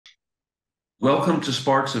Welcome to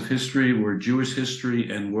Sparks of History, where Jewish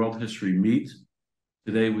history and world history meet.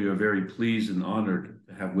 Today, we are very pleased and honored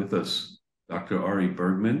to have with us Dr. Ari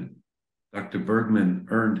Bergmann. Dr. Bergmann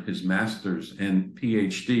earned his master's and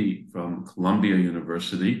PhD from Columbia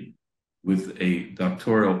University with a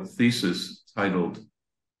doctoral thesis titled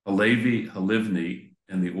Halevy, Halivni,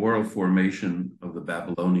 and the Oral Formation of the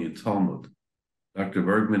Babylonian Talmud. Dr.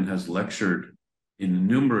 Bergmann has lectured in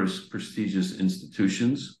numerous prestigious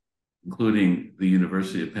institutions, including the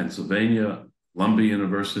University of Pennsylvania, Columbia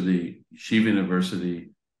University, Yeshiva University,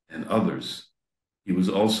 and others. He was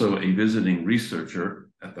also a visiting researcher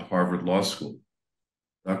at the Harvard Law School.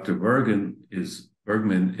 Dr. Bergmann is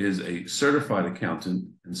a certified accountant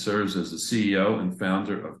and serves as the CEO and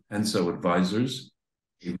founder of Penso Advisors,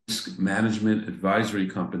 a risk management advisory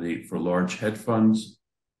company for large hedge funds,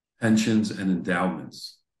 pensions, and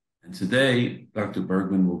endowments. And today, Dr.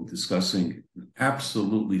 Bergmann will be discussing an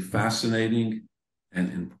absolutely fascinating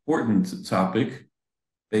and important topic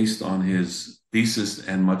based on his thesis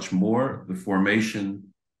and much more, the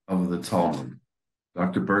formation of the Talmud.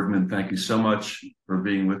 Dr. Bergmann, thank you so much for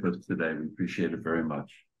being with us today. We appreciate it very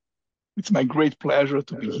much. It's my great pleasure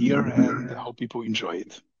to be here, and I hope people enjoy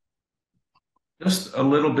it. Just a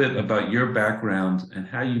little bit about your background and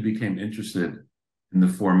how you became interested in the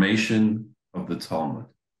formation of the Talmud.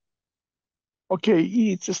 Okay,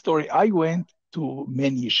 it's a story. I went to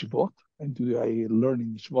many yeshivot, and I learned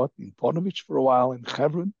in yeshivot in Ponovich for a while in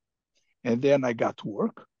Hebron, and then I got to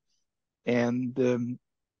work. And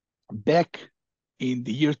back in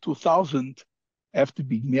the year 2000, after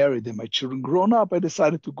being married and my children grown up, I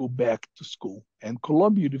decided to go back to school. And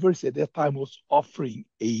Columbia University at that time was offering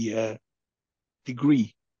a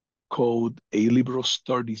degree called a Liberal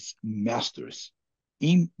Studies Master's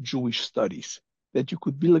in Jewish Studies, that you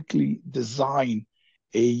could basically design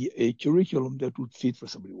a curriculum that would fit for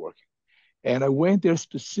somebody working. And I went there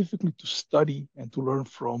specifically to study and to learn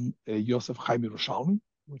from Yosef Chaim Yerushalmi,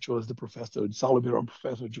 which was the professor, the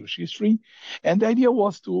professor of Jewish history. And the idea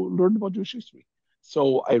was to learn about Jewish history.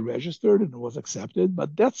 So I registered and was accepted,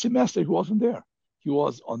 but that semester he wasn't there. He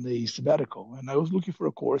was on a sabbatical, and I was looking for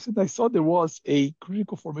a course, and I saw there was a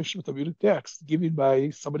critical formation of Talmudic text given by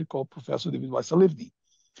somebody called Professor David Halevy.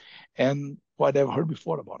 And what I've heard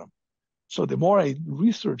before about him. So the more I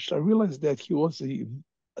researched, I realized that he was an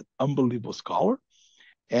unbelievable scholar.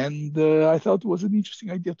 And I thought it was an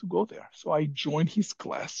interesting idea to go there. So I joined his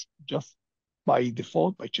class just by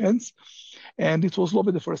default, by chance. And it was love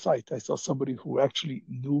at the first sight. I saw somebody who actually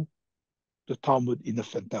knew the Talmud in a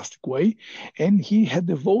fantastic way. And he had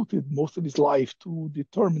devoted most of his life to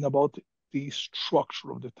determine about the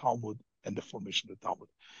structure of the Talmud and the formation of the Talmud.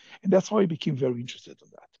 And that's how I became very interested in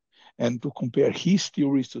that. And to compare his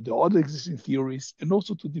theories to the other existing theories, and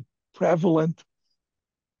also to the prevalent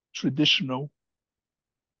traditional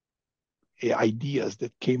ideas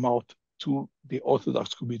that came out to the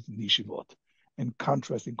Orthodox community in Yeshivot, and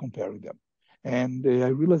contrast and comparing them. And I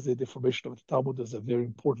realized that the formation of the Talmud is a very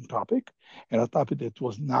important topic, and a topic that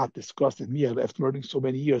was not discussed in me. After learning so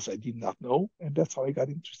many years, I did not know, and that's how I got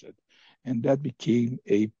interested. And that became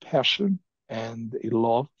a passion and a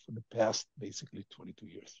love for the past, basically, 22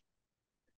 years.